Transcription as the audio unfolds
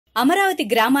అమరావతి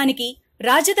గ్రామానికి,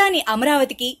 రాజధాని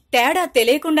అమరావతికి తేడా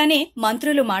తెలియకుండానే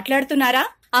మంత్రులు మాట్లాడుతున్నారా?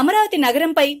 అమరావతి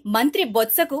నగరంపై మంత్రి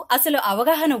బొత్సకు అసలు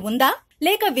అవగాహన ఉందా?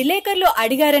 లేక విలేకరులు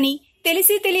అడిగారని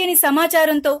తెలిసి తెలియని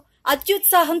సమాచారంతో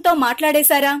అత్యుత్సాహంతో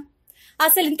మాట్లాడేశారా?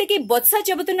 అసలింతకీ బొత్స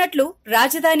చెబుతున్నట్లు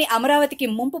రాజధాని అమరావతికి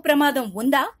ముంపు ప్రమాదం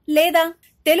ఉందా లేదా?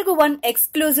 TeluguOne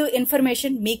ఎక్స్క్లూజివ్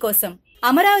ఇన్ఫర్మేషన్ మీకోసం.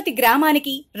 అమరావతి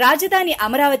గ్రామానికి, రాజధాని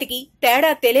అమరావతికి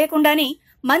తేడా తెలియకుండానే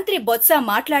మంత్రి బొత్స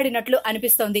మాట్లాడినట్లు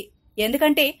అనిపిస్తోంది.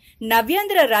 ఎందుకంటే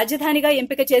నవ్యాంధ్ర రాజధానిగా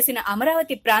ఎంపిక చేసిన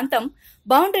అమరావతి ప్రాంతం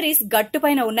బౌండరీస్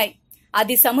గట్టుపైన ఉన్నాయి.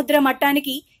 అది సముద్ర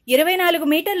మట్టానికి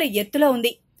 24 మీటర్ల ఎత్తులో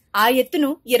ఉంది. ఆ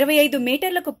ఎత్తును 25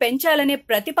 మీటర్లకు పెంచాలనే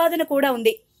ప్రతిపాదన కూడా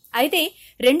ఉంది. అయితే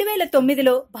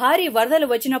 2009లో భారీ వరదలు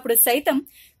వచ్చినప్పుడు సైతం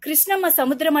కృష్ణమ్మ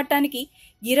సముద్ర మట్టానికి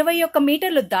 21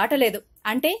 మీటర్లు దాటలేదు.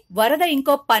 అంటే వరద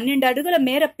ఇంకో 12 అడుగుల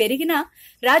మేర పెరిగినా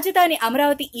రాజధాని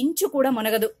అమరావతి ఇంచు కూడా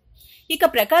మునగదు. ఇక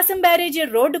ప్రకాశం బ్యారేజీ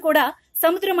రోడ్డు కూడా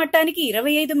సముద్ర మట్టానికి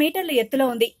 25 మీటర్ల ఎత్తులో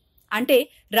ఉంది. అంటే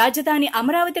రాజధాని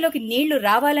అమరావతిలోకి నీళ్లు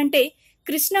రావాలంటే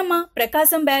కృష్ణమ్మ,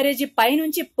 ప్రకాశం బ్యారేజీ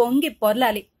పైనుంచి పొంగి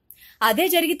పొర్లాలి. అదే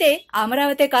జరిగితే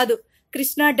అమరావతే కాదు,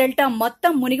 కృష్ణా డెల్టా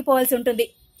మొత్తం మునిగిపోవాల్సి ఉంటుంది.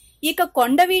 ఇక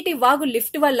కొండవీటి వాగు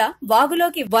లిఫ్ట్ వల్ల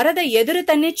వాగులోకి వరద ఎదురు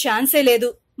తన్నే ఛాన్సే లేదు.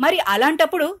 మరి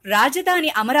అలాంటప్పుడు రాజధాని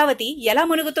అమరావతి ఎలా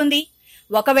మునుగుతుంది?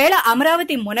 ఒకవేళ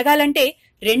అమరావతి మునగాలంటే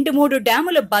 2-3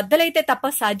 డ్యాములు బద్దలైతే తప్ప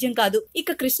సాధ్యం కాదు.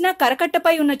 ఇక కృష్ణా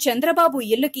కరకట్టపై ఉన్న చంద్రబాబు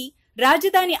ఇల్లుకి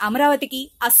రాజధాని అమరావతికి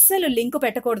అస్సలు లింకు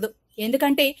పెట్టకూడదు.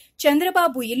 ఎందుకంటే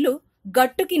చంద్రబాబు ఇల్లు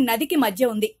గట్టుకి నదికి మధ్య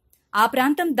ఉంది. ఆ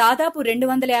ప్రాంతం దాదాపు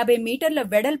 250 మీటర్ల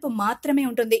వెడల్పు మాత్రమే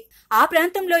ఉంటుంది. ఆ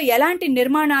ప్రాంతంలో ఎలాంటి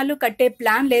నిర్మాణాలు కట్టే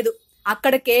ప్లాన్ లేదు.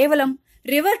 అక్కడ కేవలం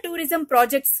river tourism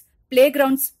projects, play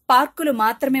grounds, పార్కులు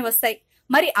మాత్రమే వస్తాయి.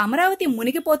 మరి అమరావతి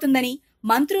మునిగిపోతుందని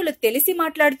మంత్రులు తెలిసి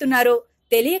మాట్లాడుతున్నారో,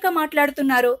 తెలియక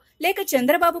మాట్లాడుతున్నారో, లేక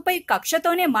చంద్రబాబుపై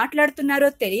కక్షతోనే మాట్లాడుతున్నారో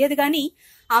తెలియదు గాని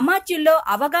అమాత్యుల్లో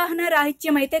అవగాహన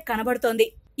రాహిత్యమైతే కనబడుతోంది.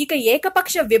 ఇక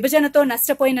ఏకపక్ష విభజనతో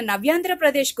నష్టపోయిన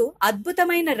నవ్యాంధ్రప్రదేశ్ కు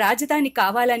అద్భుతమైన రాజధాని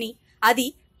కావాలని, అది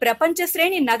ప్రపంచ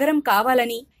శ్రేణి నగరం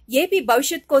కావాలని, ఏపీ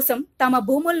భవిష్యత్ కోసం తమ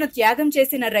భూములను త్యాగం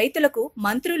చేసిన రైతులకు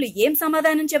మంత్రులు ఏం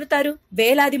సమాధానం చెబుతారు?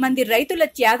 వేలాది మంది రైతుల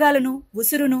త్యాగాలను,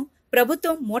 ఉసురును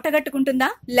ప్రభుత్వం మూటగట్టుకుంటుందా?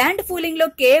 ల్యాండ్ పూలింగ్ లో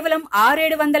కేవలం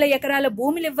 600-700 ఎకరాల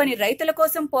భూములివ్వని రైతుల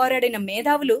కోసం పోరాడిన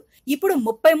మేధావులు ఇప్పుడు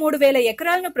 33,000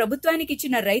 ఎకరాలను ప్రభుత్వానికి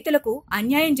ఇచ్చిన రైతులకు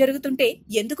అన్యాయం జరుగుతుంటే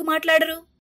ఎందుకు మాట్లాడరు?